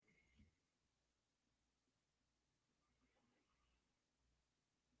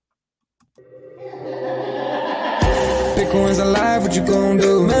Bitcoin's alive, what you gon'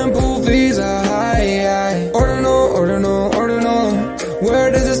 do? Mempool fees are high. Order no. Where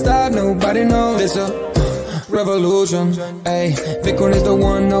does it stop? Nobody knows. It's a revolution. Ay, Bitcoin is the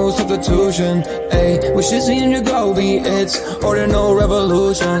one, no substitution. Ay, with shit in your Gobi, it's order no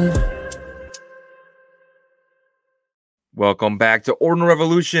revolution. Welcome back to Ordinal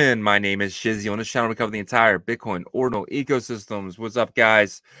Revolution. My name is Shizzy. On this channel, we cover the entire Bitcoin Ordinal ecosystems. What's up,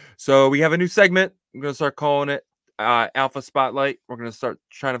 guys? So we have a new segment. I'm going to start calling it Alpha Spotlight. We're going to start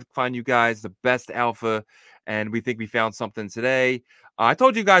trying to find you guys the best alpha, and we think we found something today. I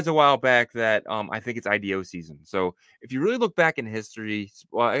told you guys a while back that I think it's IDO season. So if you really look back in history,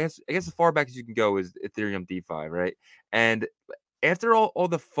 well, I guess as far back as you can go is Ethereum DeFi, right? And after all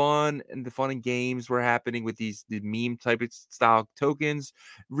the fun and games were happening with the meme type of style tokens,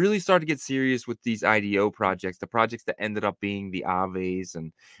 really started to get serious with these IDO projects, the projects that ended up being the Aves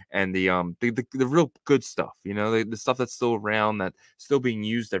and the real good stuff, you know, the stuff that's still around, that's still being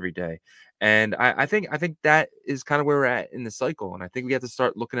used every day. And I think that is kind of where we're at in the cycle. And I think we have to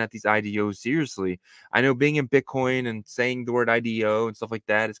start looking at these IDOs seriously. I know being in Bitcoin and saying the word IDO and stuff like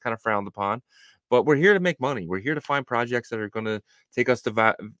that is kind of frowned upon. But we're here to make money. We're here to find projects that are going to take us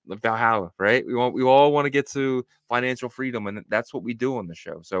to Valhalla, right? We all want to get to financial freedom, and that's what we do on the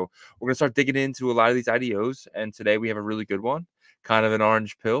show. So we're going to start digging into a lot of these IDOs, and today we have a really good one, kind of an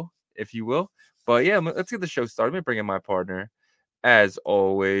orange pill, if you will. But yeah, let's get the show started. Let me bring in my partner, as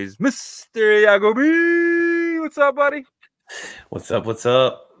always, Mr. Iago B. What's up, buddy? What's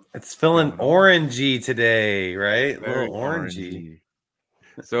up? It's feeling orangey today, right? Very a little orangey.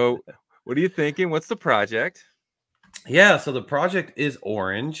 So what are you thinking? What's the project? Yeah, so the project is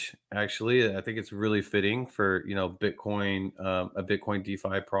orange. Actually, I think it's really fitting for Bitcoin, a Bitcoin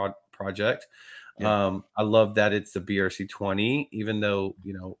DeFi project. Yeah. I love that it's the BRC20, even though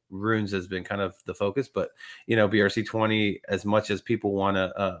Runes has been kind of the focus, but BRC20, as much as people want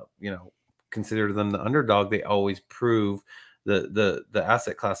to consider them the underdog, they always prove the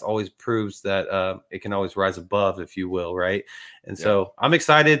asset class always proves that it can always rise above, if you will, right? And so I'm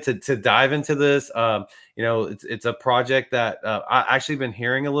excited to dive into this. It's a project that I actually been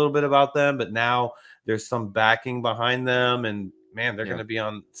hearing a little bit about them, but now there's some backing behind them, and man, they're going to be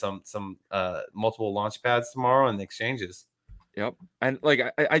on some multiple launch pads tomorrow and exchanges. Yep. And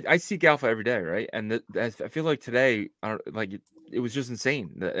like I seek alpha every day, right? And I feel like today, it was just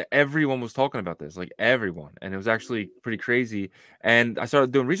insane. Everyone was talking about this, like everyone, and it was actually pretty crazy. And I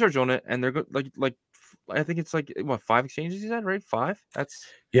started doing research on it, and they're like I think it's like 5 exchanges. You said, right? 5. That's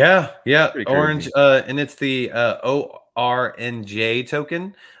yeah. Orange, and it's the ORNJ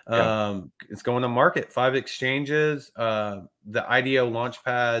token. It's going to market. 5 exchanges. The IDO launch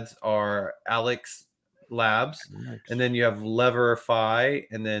pads are Alex Labs, and then you have Leverify,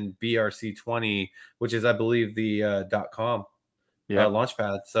 and then BRC20, which is, I believe, the .com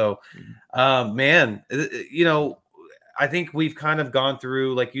launchpad. So, man, I think we've kind of gone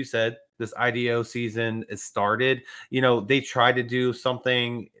through, like you said, this IDO season is started. They tried to do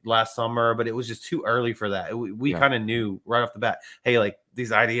something last summer, but it was just too early for that. We kind of knew right off the bat, hey, like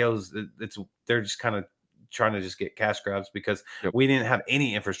these IDOs, they're just kind of trying to just get cash grabs because we didn't have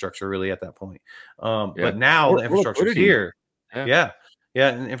any infrastructure really at that point. But now the infrastructure is here.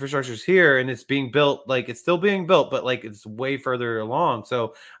 And infrastructure is here, and it's being built. Like, it's still being built, but like it's way further along.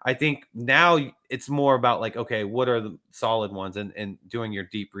 So I think now it's more about like, okay, what are the solid ones, and doing your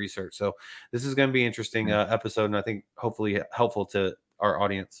deep research. So this is going to be an interesting episode, and I think hopefully helpful to our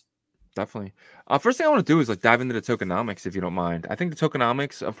audience. Definitely. First thing I want to do is dive into the tokenomics, if you don't mind. I think the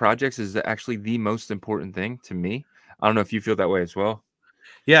tokenomics of projects is actually the most important thing to me. I don't know if you feel that way as well.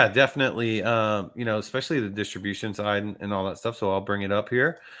 Yeah, definitely. Especially the distribution side and all that stuff. So I'll bring it up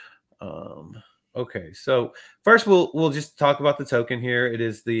here. Okay, so first we'll just talk about the token here. It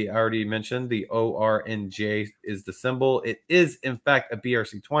is I already mentioned the ORNJ is the symbol. It is in fact a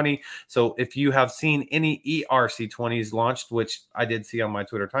BRC20. So if you have seen any ERC20s launched, which I did see on my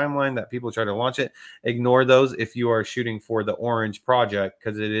Twitter timeline that people try to launch it, ignore those if you are shooting for the orange project,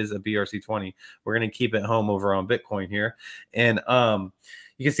 because it is a BRC20. We're going to keep it home over on Bitcoin here. And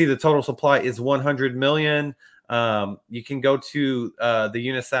you can see the total supply is 100 million. You can go to the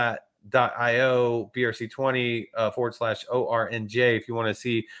Unisat.io BRC20 /ORNJ if you want to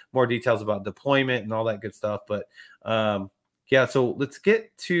see more details about deployment and all that good stuff. But so let's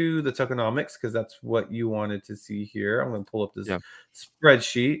get to the tokenomics, because that's what you wanted to see here. I'm going to pull up this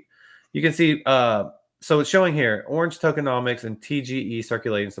spreadsheet. You can see, so it's showing here orange tokenomics and TGE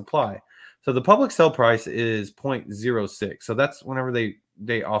circulating supply. So the public sell price is 0.06. So that's whenever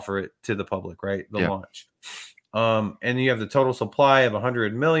they offer it to the public, right? The launch. And you have the total supply of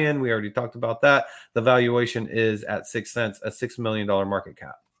 100 million. We already talked about that. The valuation is at 6 cents, a $6 million market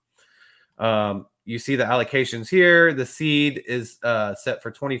cap. You see the allocations here. The seed is set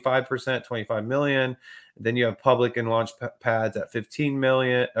for 25%, 25 million. Then you have public and launch pads at 15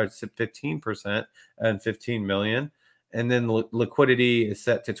 million or 15% and 15 million. And then liquidity is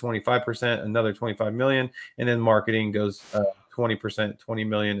set to 25%, another 25 million. And then marketing goes 20%, 20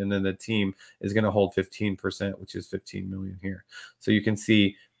 million. And then the team is going to hold 15%, which is 15 million here. So you can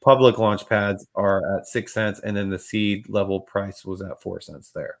see public launch pads are at 6 cents. And then the seed level price was at 4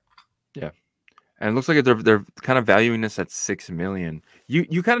 cents there. Yeah. And it looks like they're kind of valuing this at 6 million.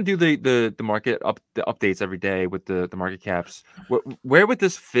 You kind of do the market the updates every day with the market caps. Where would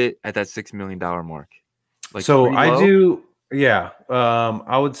this fit at that $6 million mark? Like, so I do, yeah.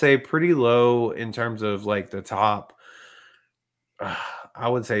 I would say pretty low in terms of like the top. I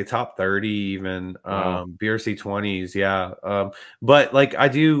would say top 30 even. Wow. BRC 20s, yeah. But like I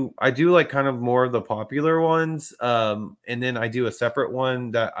do like kind of more of the popular ones. And then I do a separate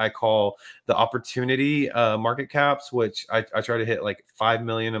one that I call the opportunity market caps, which I try to hit like 5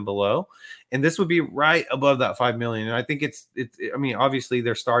 million and below. And this would be right above that 5 million. And I think it's I mean, obviously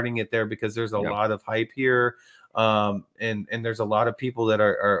they're starting it there because there's a lot of hype here. And there's a lot of people that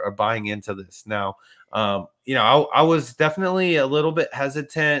are buying into this now. You know, I was definitely a little bit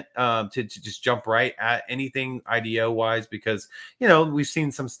hesitant to just jump right at anything IDO wise because, you know, we've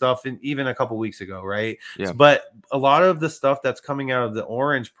seen some stuff even a couple weeks ago, right? Yeah. But a lot of the stuff that's coming out of the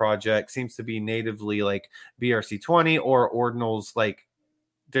Orange project seems to be natively like BRC20 or Ordinals, like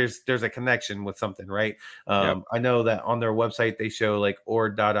there's a connection with something, right? I know that on their website they show like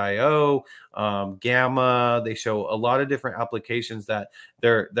ord.io, Gamma. They show a lot of different applications that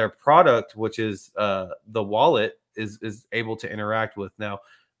their product, which is the wallet, is able to interact with. Now,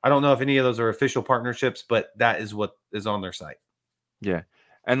 I don't know if any of those are official partnerships, but that is what is on their site. Yeah.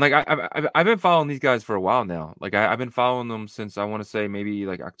 And like I've been following these guys for a while now. Like I've been following them since I want to say maybe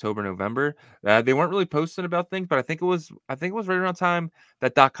like October, November. They weren't really posting about things, but I think it was right around time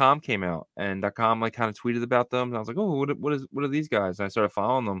that .com came out, and .com like kind of tweeted about them. And I was like, oh, what are these guys? And I started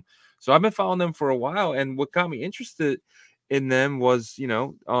following them. So I've been following them for a while, and what got me interested in them was, you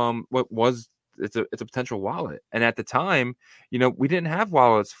know, what was it's a potential wallet. And at the time, you know, we didn't have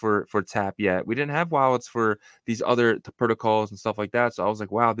wallets for Tap yet. We didn't have wallets for these other protocols and stuff like that. So I was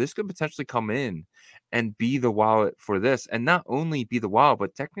like, wow, this could potentially come in and be the wallet for this, and not only be the wallet,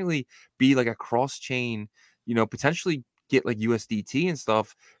 but technically be like a cross chain, you know, potentially get like USDT and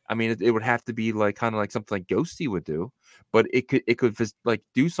stuff. I mean, it would have to be like kind of like something like Ghosty would do, but it could like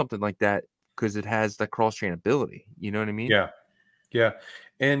do something like that because it has that cross chain ability. You know what I mean? Yeah.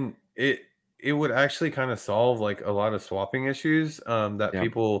 And it would actually kind of solve like a lot of swapping issues that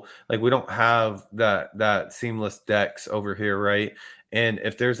people like. We don't have that seamless DEX over here, right? And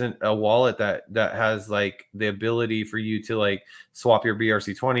if there's a wallet that has like the ability for you to like swap your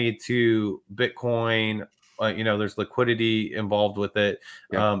BRC20 to Bitcoin, you know, there's liquidity involved with it,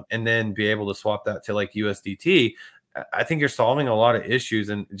 and then be able to swap that to like USDT. I think you're solving a lot of issues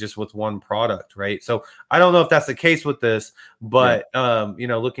and just with one product, right? So I don't know if that's the case with this, but you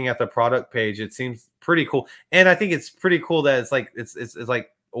know, looking at the product page, it seems pretty cool. And I think it's pretty cool that it's like it's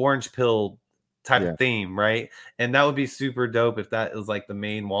like orange pill type of theme, right? And that would be super dope if that is like the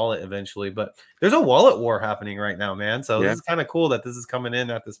main wallet eventually. But there's a wallet war happening right now, man. So this is kind of cool that this is coming in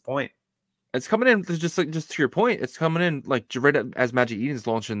at this point. It's coming in just to your point. It's coming in like right as Magic Eden's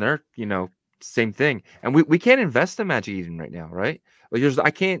launching their, you know, same thing. And we can't invest in Magic Eden right now, right? Like I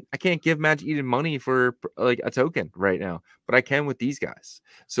can't give Magic Eden money for like a token right now, but I can with these guys.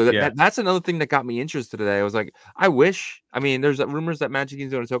 So that's another thing that got me interested today. I was like, I mean, there's rumors that Magic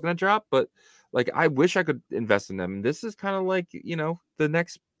Eden's doing a token drop, but like I wish I could invest in them. And this is kind of like, you know, the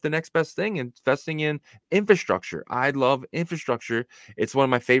next best thing, investing in infrastructure. I love infrastructure. It's one of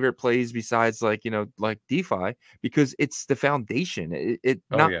my favorite plays besides like, you know, like DeFi, because it's the foundation.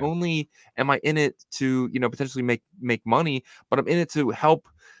 Not only am I in it to, you know, potentially make money, but I'm in it to help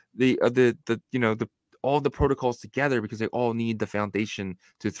the you know, all the protocols together, because they all need the foundation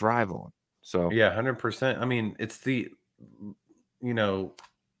to thrive on. So 100%. I mean, it's the, you know,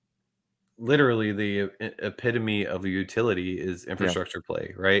 literally the epitome of a utility is infrastructure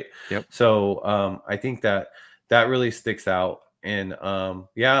play, right? So I think that really sticks out. And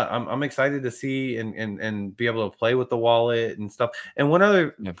I'm excited to see and be able to play with the wallet and stuff. And one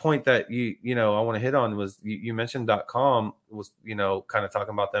other point that you know I want to hit on was you mentioned .com was, you know, kind of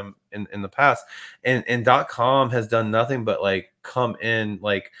talking about them in the past, and .com has done nothing but like come in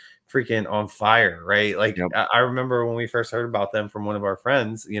like freaking on fire, right? Like I remember when we first heard about them from one of our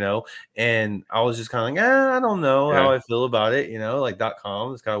friends, and I was just kind of like, I don't know how I feel about it, like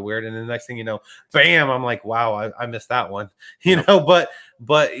 .com is kind of weird. And the next thing you know, bam, I'm like, wow, I missed that one, but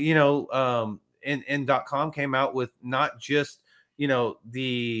and .com came out with not just,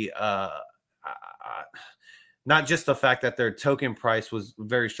 the not just the fact that their token price was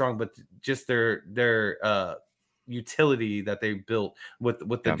very strong, but just their utility that they built with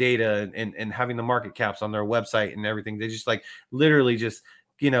the data and having the market caps on their website and everything. They just like literally just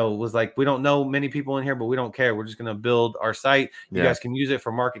was like, we don't know many people in here, but we don't care. We're just going to build our site. You guys can use it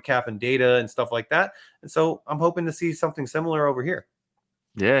for market cap and data and stuff like that. And so I'm hoping to see something similar over here.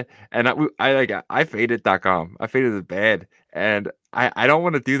 Yeah, and I faded .com. I faded it bad, and I don't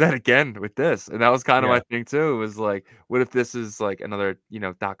want to do that again with this. And that was kind of my thing too. It was like, what if this is like another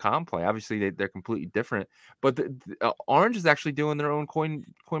 .com play? Obviously, they're completely different. But Orange is actually doing their own coin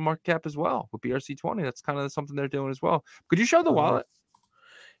market cap as well with BRC20. That's kind of something they're doing as well. Could you show the wallet?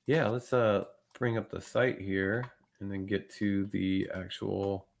 Yeah, let's bring up the site here and then get to the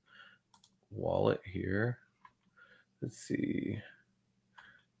actual wallet here. Let's see.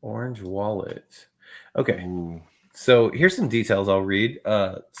 Orange Wallet. Okay. Ooh. So here's some details I'll read.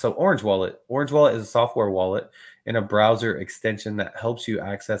 So Orange Wallet. Orange Wallet is a software wallet and a browser extension that helps you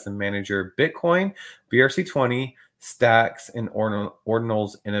access and manage your Bitcoin, BRC20, stacks, and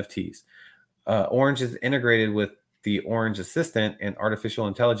ordinals NFTs. Orange is integrated with the Orange Assistant and artificial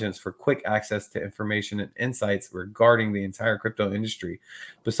intelligence for quick access to information and insights regarding the entire crypto industry.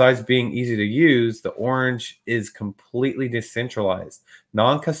 Besides being easy to use, the Orange is completely decentralized,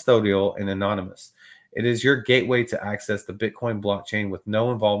 non-custodial, and anonymous. It is your gateway to access the Bitcoin blockchain with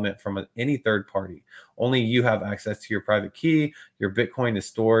no involvement from any third party. Only you have access to your private key. Your Bitcoin is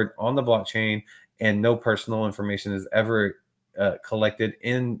stored on the blockchain, and no personal information is ever collected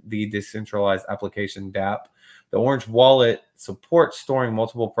in the decentralized application DApp. The Orange Wallet supports storing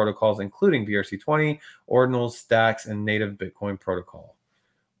multiple protocols, including BRC20, ordinals, stacks, and native Bitcoin protocol.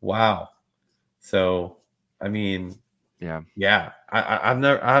 Wow. So, I mean, yeah. I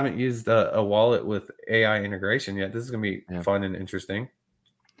haven't used a wallet with AI integration yet. This is gonna be fun and interesting.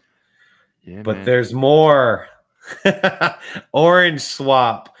 Yeah, but there's more. Orange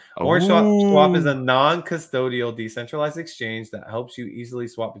Swap. Orange Swap is a non-custodial decentralized exchange that helps you easily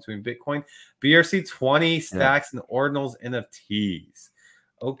swap between Bitcoin, BRC20, stacks, and ordinals NFTs.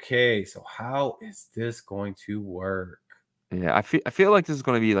 Okay, so how is this going to work? Yeah, I feel like this is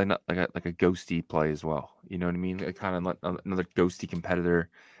going to be like a ghosty play as well. You know what I mean? Kind of like another ghosty competitor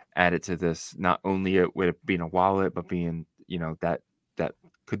added to this. Not only with it being a wallet, but being that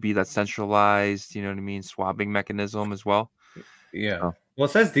could be that centralized. You know what I mean? Swapping mechanism as well. Yeah. So. Well,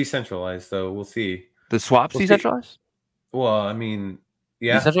 it says decentralized, so we'll see. The swap's decentralized? Well, I mean,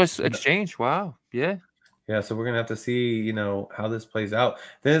 yeah. Decentralized exchange. Wow. Yeah. Yeah, so we're going to have to see, how this plays out.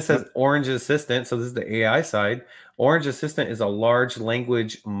 Then it says Orange Assistant. So this is the AI side. Orange Assistant is a large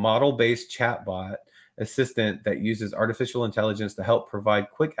language model-based chatbot assistant that uses artificial intelligence to help provide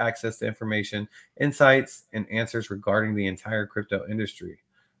quick access to information, insights, and answers regarding the entire crypto industry.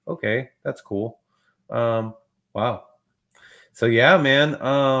 Okay, that's cool. Wow. So yeah,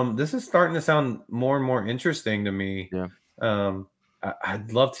 man, this is starting to sound more and more interesting to me. Yeah.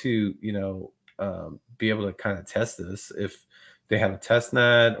 I'd love to, be able to kind of test this if they have a test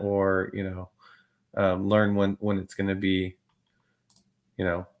net or, learn when it's going to be,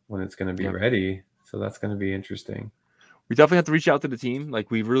 when it's going to be ready. So that's going to be interesting. We definitely have to reach out to the team.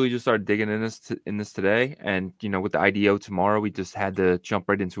 Like we've really just started digging in this today. And, with the IDO tomorrow, we just had to jump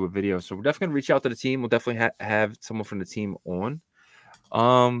right into a video. So we're definitely going to reach out to the team. We'll definitely have someone from the team on.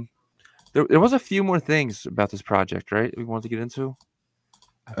 There was a few more things about this project, right? We wanted to get into.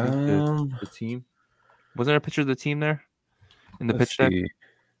 I think the team. Wasn't there a picture of the team there in the pitch deck?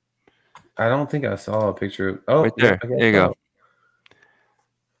 I don't think I saw a picture. Oh, right there. There you go.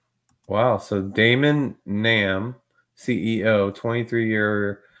 Wow. So Damon Nam, CEO,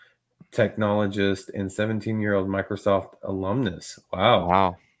 23-year technologist, and 17-year-old Microsoft alumnus.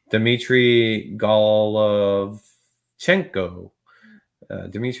 Wow. Dmitry Golovchenko,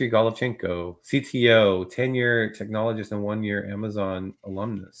 CTO, 10-year technologist, and 1-year Amazon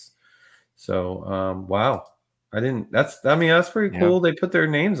alumnus. So, wow. That's pretty cool. They put their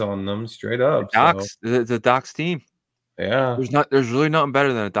names on them straight up. The Docs team. Yeah. There's really nothing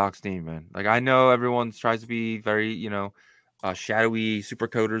better than a Docs team, man. Like I know everyone tries to be very, shadowy super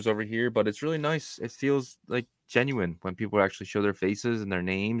coders over here, but it's really nice. It feels like genuine when people actually show their faces and their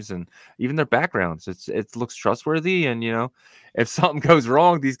names and even their backgrounds. It looks trustworthy, and if something goes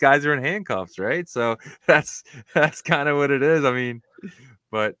wrong, these guys are in handcuffs, right? So that's kind of what it is. I mean,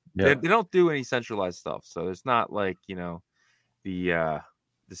 but They don't do any centralized stuff, so it's not like the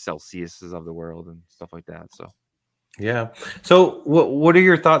Celsiuses of the world and stuff like that. So yeah. So what are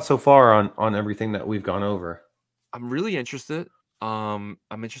your thoughts so far on everything that we've gone over? I'm really interested. I'm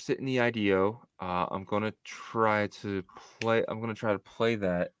interested in the IDO. I'm gonna try to play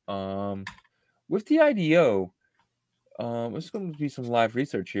that. With the IDO, it's going to be some live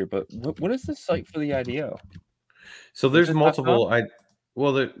research here. But what is the site for the IDO? So there's multiple.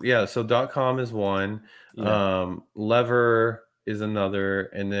 So .com is one. Yeah. Lever is another,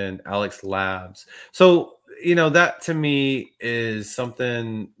 and then Alex Labs. So that to me is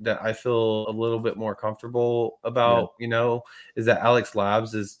something that I feel a little bit more comfortable about. Yeah. Is that Alex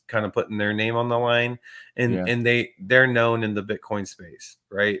Labs is kind of putting their name on the line, and they're known in the Bitcoin space,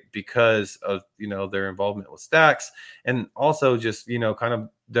 right? Because of their involvement with Stacks, and also just kind of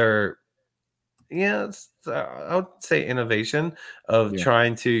their I would say innovation of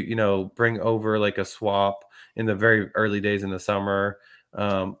trying to bring over like a swap in the very early days in the summer.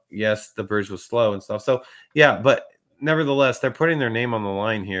 Yes, the bridge was slow and stuff. So but nevertheless, they're putting their name on the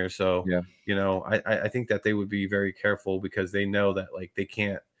line here. So I think that they would be very careful because they know that like they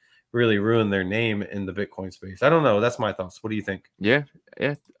can't really ruin their name in the Bitcoin space. I don't know. That's my thoughts. What do you think? Yeah.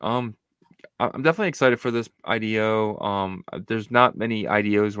 I'm definitely excited for this IDO. There's not many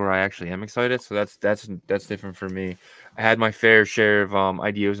IDOs where I actually am excited, so that's different for me. I had my fair share of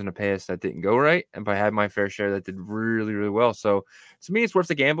IDOs in the past that didn't go right, but I had my fair share that did really, really well. So to me, it's worth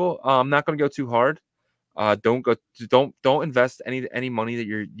the gamble. I'm not going to go too hard. Don't invest any money that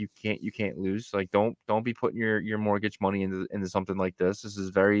you can't lose. Like don't be putting your mortgage money into something like this. This is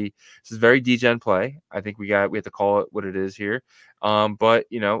very degen play. I think we have to call it what it is here. But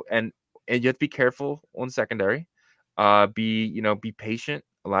and you have to be careful on secondary. Be patient.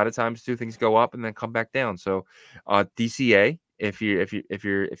 A lot of times too, things go up and then come back down. So DCA if you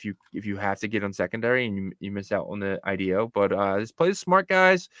have to get on secondary and you miss out on the IDO. But this play is smart,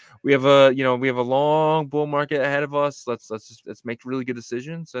 guys. We have a long bull market ahead of us. Let's make really good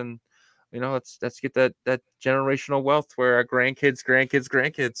decisions, and let's get that generational wealth where our grandkids can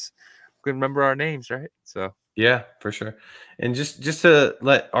remember our names, right? So yeah, for sure. And just to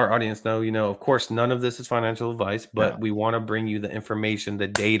let our audience know, of course, none of this is financial advice, but we want to bring you the information, the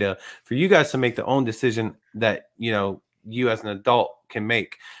data for you guys to make the own decision that you as an adult can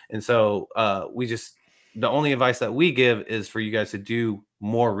make. And so the only advice that we give is for you guys to do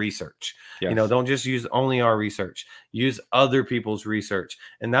more research. Yes. Don't just use only our research, use other people's research.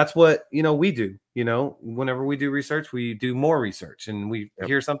 And that's what, we do, whenever we do research, we do more research, and we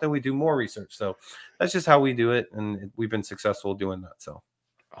hear something, we do more research. So that's just how we do it. And we've been successful doing that. So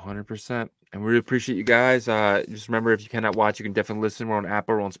 100%. And we really appreciate you guys. Just remember, if you cannot watch, you can definitely listen. We're on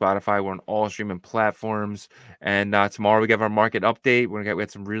Apple, we're on Spotify, we're on all streaming platforms. And tomorrow we have our market update. We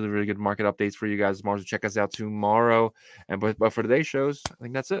had some really, really good market updates for you guys tomorrow. So check us out tomorrow. And but for today's shows, I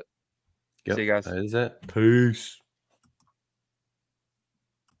think that's it. Yep, see you guys. That is it. Peace.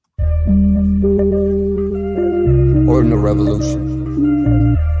 Ordinal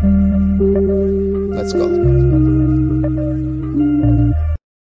Revolution. Let's go.